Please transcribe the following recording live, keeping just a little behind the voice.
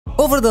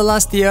Over the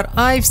last year,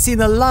 I've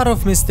seen a lot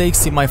of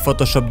mistakes in my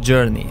Photoshop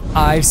journey.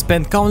 I've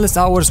spent countless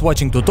hours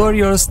watching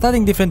tutorials,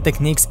 studying different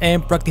techniques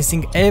and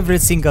practicing every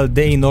single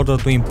day in order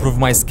to improve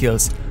my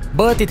skills,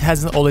 but it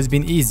hasn't always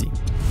been easy.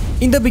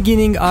 In the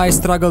beginning, I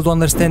struggled to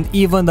understand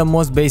even the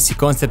most basic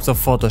concepts of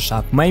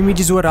Photoshop. My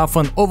images were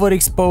often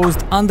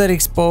overexposed,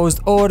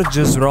 underexposed, or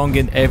just wrong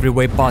in every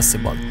way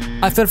possible.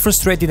 I felt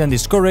frustrated and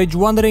discouraged,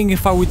 wondering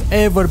if I would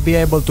ever be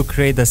able to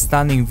create the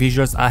stunning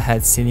visuals I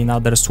had seen in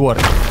others' work.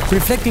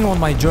 Reflecting on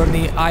my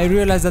journey, I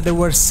realized that there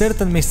were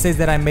certain mistakes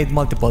that I made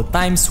multiple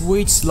times,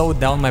 which slowed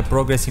down my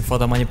progress in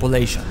photo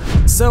manipulation.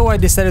 So I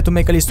decided to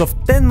make a list of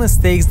 10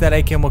 mistakes that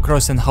I came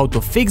across and how to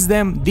fix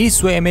them.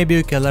 This way maybe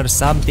you can learn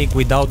something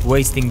without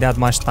wasting that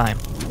much time.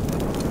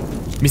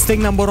 Mistake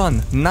number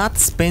 1. Not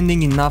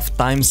spending enough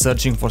time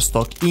searching for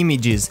stock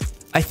images.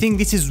 I think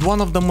this is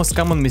one of the most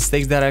common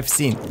mistakes that I've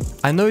seen.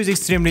 I know it's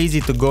extremely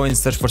easy to go and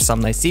search for some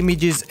nice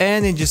images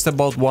and in just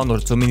about 1 or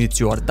 2 minutes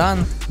you are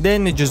done,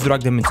 then you just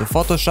drag them into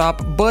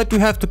Photoshop, but you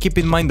have to keep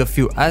in mind a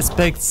few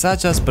aspects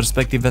such as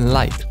perspective and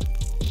light.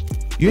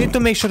 You need to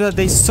make sure that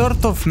they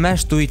sort of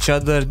match to each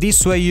other,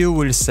 this way you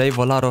will save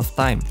a lot of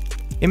time.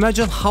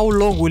 Imagine how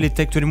long will it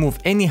take to remove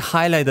any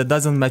highlight that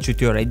doesn't match with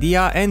your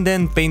idea and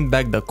then paint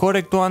back the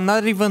correct one,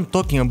 not even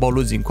talking about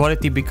losing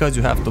quality because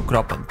you have to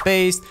crop and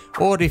paste,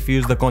 or if you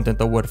use the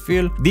content aware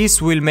fill,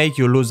 this will make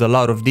you lose a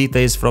lot of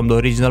details from the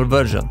original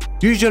version.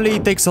 Usually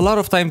it takes a lot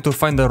of time to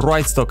find the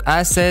right stock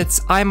assets.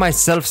 I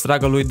myself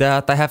struggle with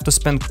that. I have to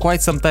spend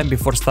quite some time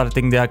before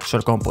starting the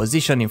actual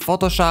composition in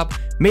Photoshop,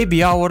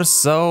 maybe hours,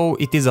 so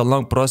it is a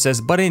long process,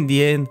 but in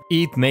the end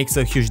it makes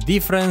a huge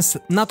difference,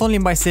 not only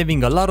by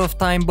saving a lot of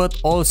time but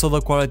also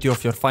the quality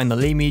of your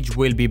final image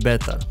will be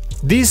better.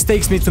 This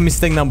takes me to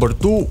mistake number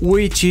 2,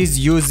 which is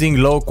using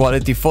low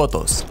quality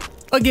photos.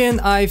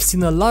 Again, I've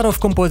seen a lot of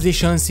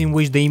compositions in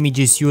which the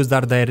images used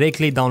are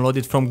directly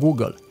downloaded from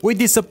Google. With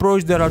this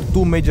approach there are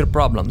 2 major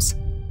problems.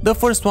 The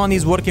first one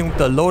is working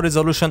with a low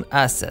resolution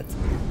asset.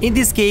 In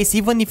this case,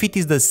 even if it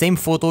is the same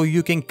photo,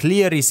 you can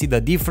clearly see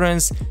the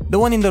difference. The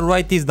one in the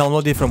right is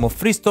downloaded from a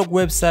free stock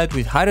website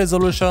with high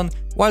resolution,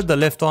 while the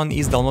left one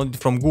is downloaded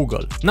from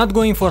Google. Not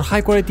going for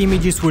high quality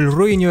images will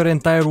ruin your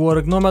entire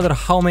work, no matter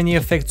how many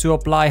effects you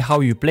apply,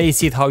 how you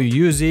place it, how you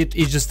use it,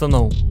 it's just a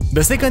no.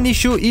 The second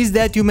issue is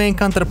that you may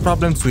encounter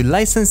problems with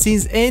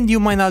licenses and you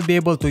might not be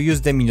able to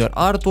use them in your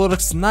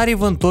artworks, not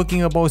even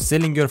talking about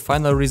selling your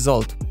final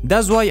result.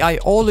 That's why I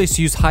always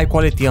use high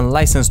quality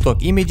unlicensed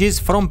stock images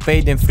from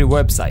paid and free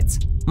websites.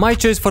 My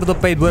choice for the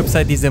paid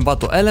website is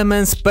Envato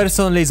Elements.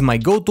 Personally it's my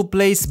go-to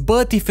place,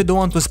 but if you don't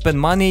want to spend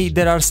money,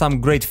 there are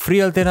some great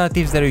free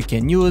alternatives that you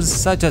can use,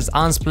 such as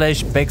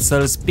Unsplash,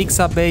 Pexels,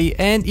 Pixabay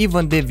and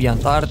even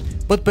DeviantArt,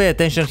 but pay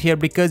attention here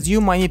because you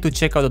might need to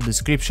check out the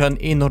description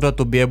in order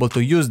to be able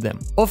to use them.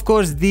 Of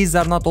course, these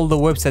are not all the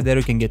websites that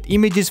you can get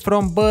images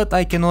from, but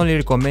I can only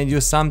recommend you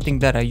something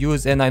that I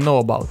use and I know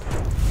about.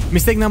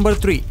 Mistake number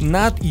 3.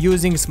 Not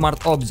using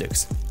smart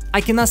objects. I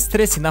cannot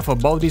stress enough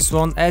about this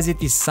one, as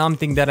it is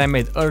something that I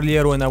made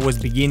earlier when I was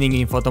beginning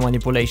in photo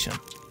manipulation.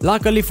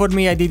 Luckily for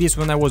me, I did this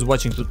when I was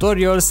watching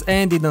tutorials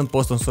and didn't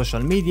post on social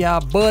media,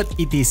 but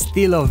it is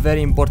still a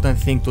very important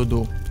thing to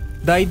do.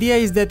 The idea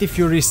is that if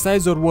you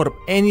resize or warp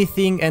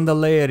anything and the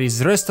layer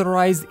is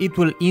rasterized, it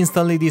will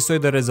instantly destroy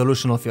the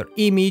resolution of your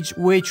image,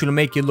 which will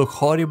make it look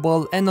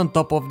horrible, and on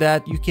top of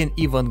that you can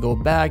even go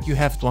back, you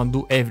have to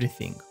undo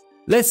everything.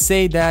 Let's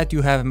say that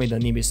you have made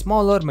an image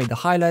smaller, made the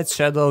highlights,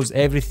 shadows,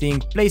 everything,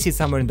 place it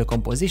somewhere in the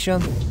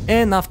composition,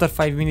 and after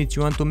 5 minutes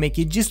you want to make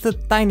it just a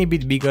tiny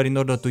bit bigger in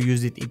order to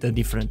use it in a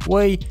different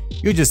way.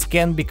 You just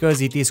can't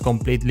because it is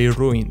completely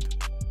ruined.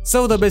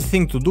 So the best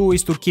thing to do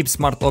is to keep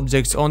smart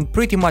objects on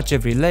pretty much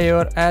every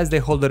layer, as they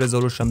hold the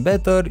resolution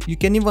better. You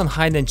can even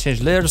hide and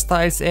change layer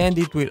styles and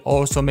it will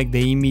also make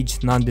the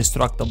image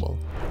non-destructible.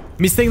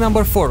 Mistake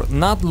number 4.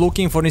 Not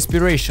looking for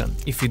inspiration.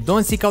 If you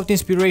don't seek out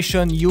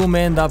inspiration, you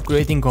may end up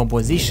creating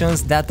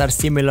compositions that are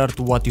similar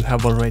to what you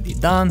have already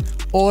done,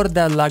 or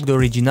that lack the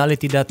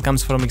originality that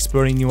comes from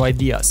exploring new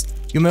ideas.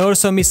 You may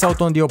also miss out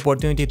on the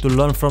opportunity to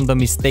learn from the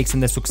mistakes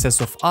and the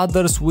success of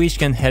others, which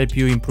can help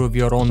you improve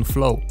your own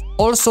flow.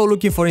 Also,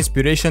 looking for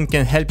inspiration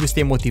can help you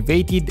stay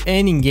motivated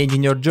and engage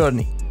in your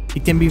journey.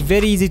 It can be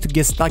very easy to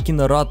get stuck in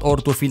a rut or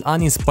to feel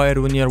uninspired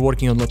when you are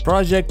working on a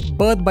project,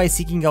 but by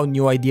seeking out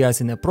new ideas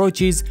and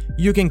approaches,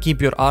 you can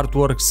keep your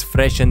artworks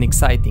fresh and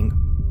exciting.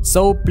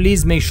 So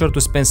please make sure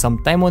to spend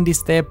some time on this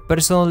step.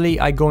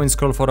 Personally, I go and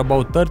scroll for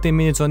about 30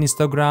 minutes on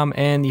Instagram,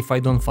 and if I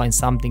don't find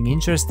something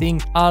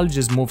interesting, I'll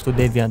just move to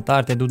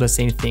DeviantArt and do the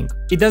same thing.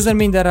 It doesn't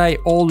mean that I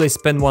always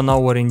spend 1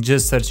 hour in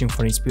just searching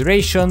for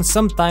inspiration.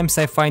 Sometimes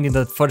I find in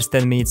the first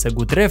 10 minutes a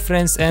good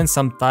reference, and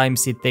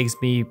sometimes it takes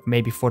me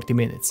maybe 40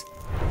 minutes.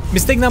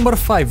 Mistake number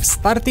 5.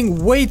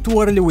 Starting way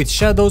too early with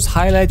shadows,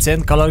 highlights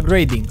and color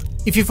grading.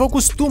 If you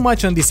focus too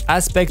much on these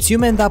aspects, you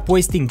may end up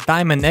wasting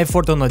time and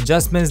effort on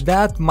adjustments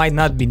that might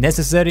not be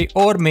necessary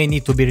or may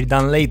need to be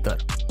redone later.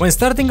 When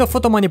starting a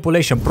photo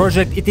manipulation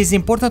project, it is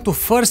important to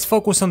first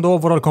focus on the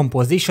overall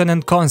composition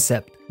and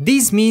concept.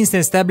 This means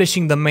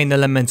establishing the main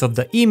elements of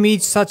the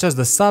image, such as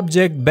the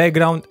subject,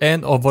 background,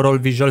 and overall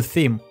visual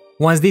theme.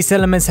 Once these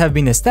elements have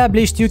been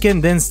established, you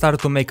can then start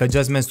to make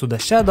adjustments to the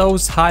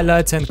shadows,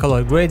 highlights, and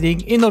color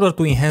grading in order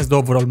to enhance the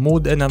overall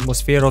mood and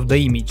atmosphere of the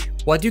image.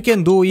 What you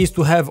can do is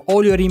to have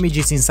all your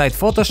images inside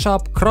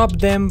Photoshop, crop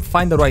them,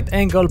 find the right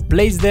angle,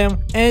 place them,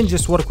 and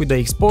just work with the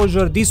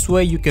exposure. This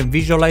way you can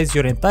visualize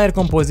your entire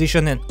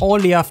composition and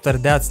only after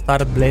that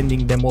start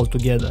blending them all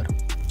together.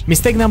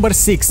 Mistake number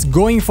 6.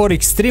 Going for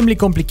extremely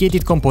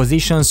complicated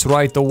compositions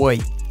right away.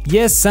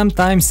 Yes,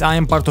 sometimes I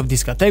am part of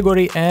this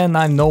category and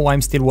I know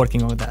I'm still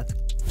working on that.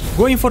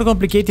 Going for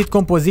complicated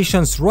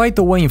compositions right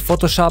away in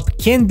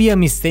Photoshop can be a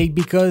mistake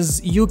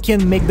because you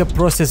can make the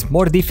process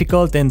more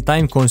difficult and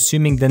time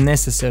consuming than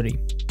necessary.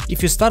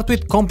 If you start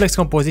with complex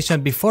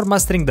composition before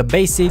mastering the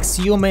basics,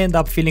 you may end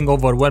up feeling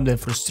overwhelmed and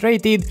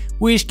frustrated,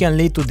 which can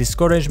lead to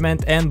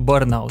discouragement and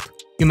burnout.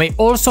 You may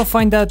also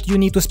find that you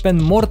need to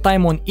spend more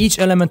time on each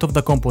element of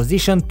the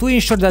composition to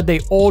ensure that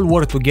they all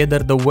work together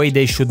the way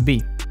they should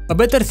be. A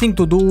better thing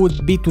to do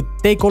would be to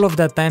take all of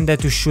that time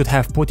that you should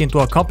have put into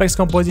a complex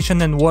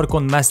composition and work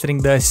on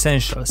mastering the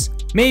essentials.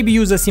 Maybe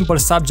use a simple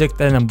subject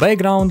and a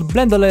background,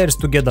 blend the layers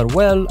together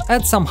well,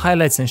 add some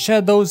highlights and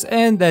shadows,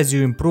 and as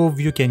you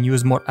improve you can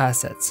use more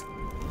assets.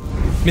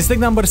 Mistake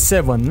number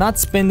 7. Not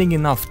spending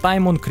enough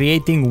time on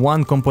creating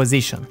one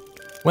composition.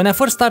 When I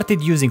first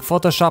started using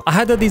Photoshop, I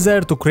had a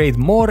desire to create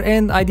more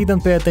and I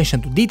didn't pay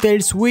attention to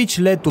details, which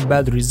led to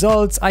bad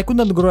results. I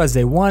couldn't grow as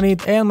I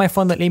wanted and my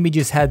final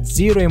images had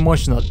zero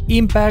emotional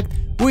impact,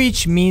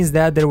 which means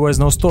that there was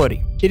no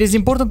story. It is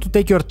important to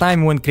take your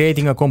time when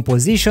creating a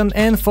composition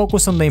and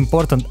focus on the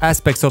important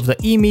aspects of the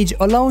image,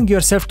 allowing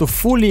yourself to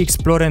fully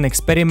explore and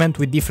experiment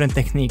with different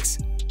techniques.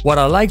 What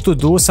I like to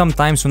do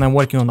sometimes when I'm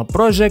working on a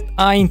project,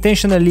 I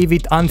intentionally leave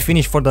it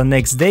unfinished for the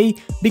next day,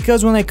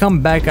 because when I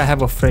come back I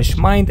have a fresh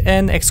mind,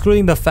 and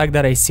excluding the fact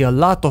that I see a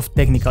lot of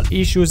technical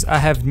issues, I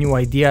have new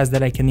ideas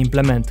that I can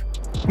implement.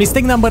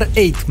 Mistake number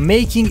 8.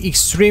 Making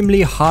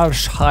extremely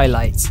harsh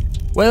highlights.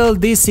 Well,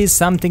 this is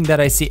something that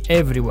I see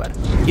everywhere.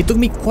 It took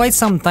me quite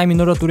some time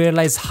in order to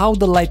realize how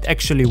the light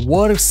actually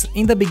works.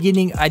 In the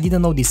beginning I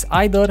didn't know this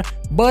either,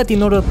 but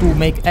in order to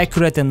make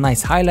accurate and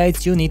nice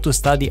highlights you need to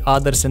study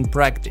others and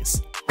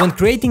practice. When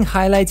creating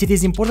highlights, it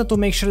is important to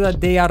make sure that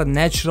they are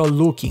natural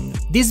looking.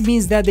 This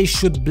means that they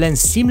should blend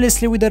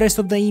seamlessly with the rest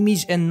of the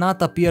image and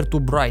not appear too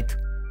bright.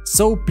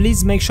 So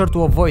please make sure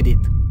to avoid it.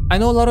 I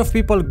know a lot of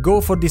people go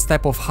for this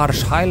type of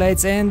harsh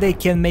highlights and they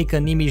can make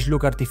an image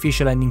look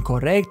artificial and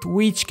incorrect,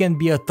 which can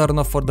be a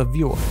turn-off for the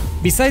viewer.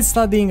 Besides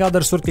studying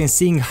others' work and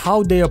seeing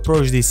how they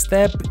approach this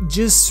step,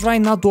 just try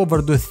not to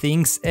overdo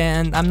things,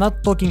 and I'm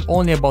not talking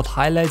only about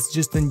highlights,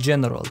 just in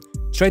general.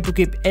 Try to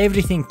keep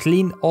everything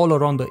clean all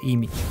around the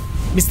image.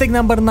 Mistake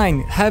number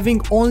 9.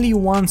 Having only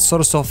one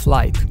source of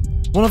light.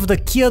 One of the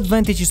key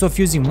advantages of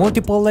using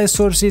multiple light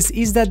sources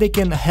is that they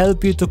can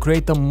help you to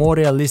create a more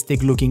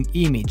realistic looking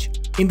image.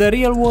 In the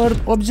real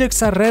world,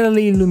 objects are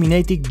rarely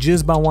illuminated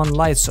just by one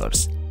light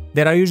source.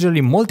 There are usually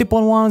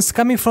multiple ones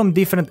coming from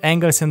different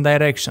angles and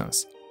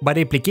directions. By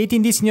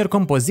replicating this in your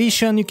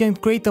composition, you can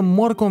create a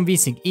more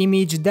convincing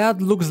image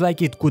that looks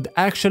like it could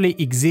actually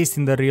exist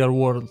in the real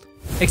world.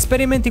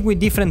 Experimenting with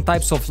different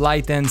types of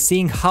light and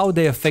seeing how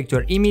they affect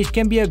your image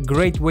can be a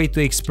great way to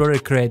explore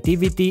your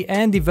creativity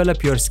and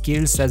develop your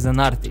skills as an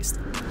artist.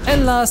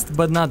 And last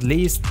but not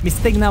least,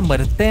 mistake number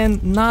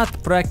 10,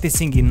 not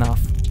practicing enough.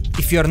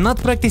 If you're not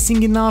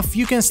practicing enough,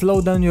 you can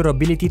slow down your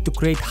ability to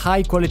create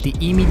high quality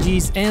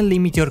images and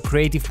limit your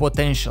creative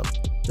potential.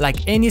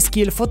 Like any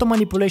skill, photo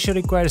manipulation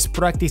requires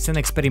practice and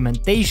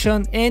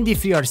experimentation, and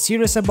if you are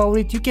serious about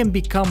it, you can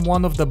become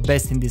one of the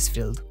best in this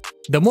field.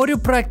 The more you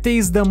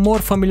practice, the more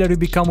familiar you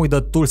become with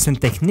the tools and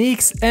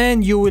techniques,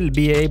 and you will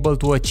be able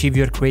to achieve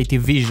your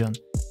creative vision.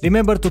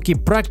 Remember to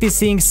keep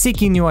practicing,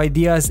 seeking new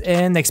ideas,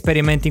 and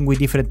experimenting with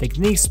different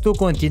techniques to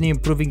continue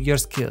improving your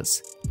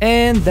skills.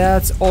 And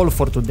that's all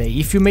for today.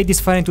 If you made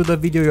this far into the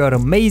video, you are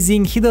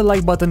amazing. Hit the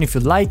like button if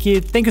you like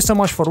it. Thank you so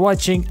much for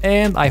watching,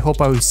 and I hope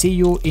I will see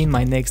you in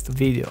my next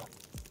video.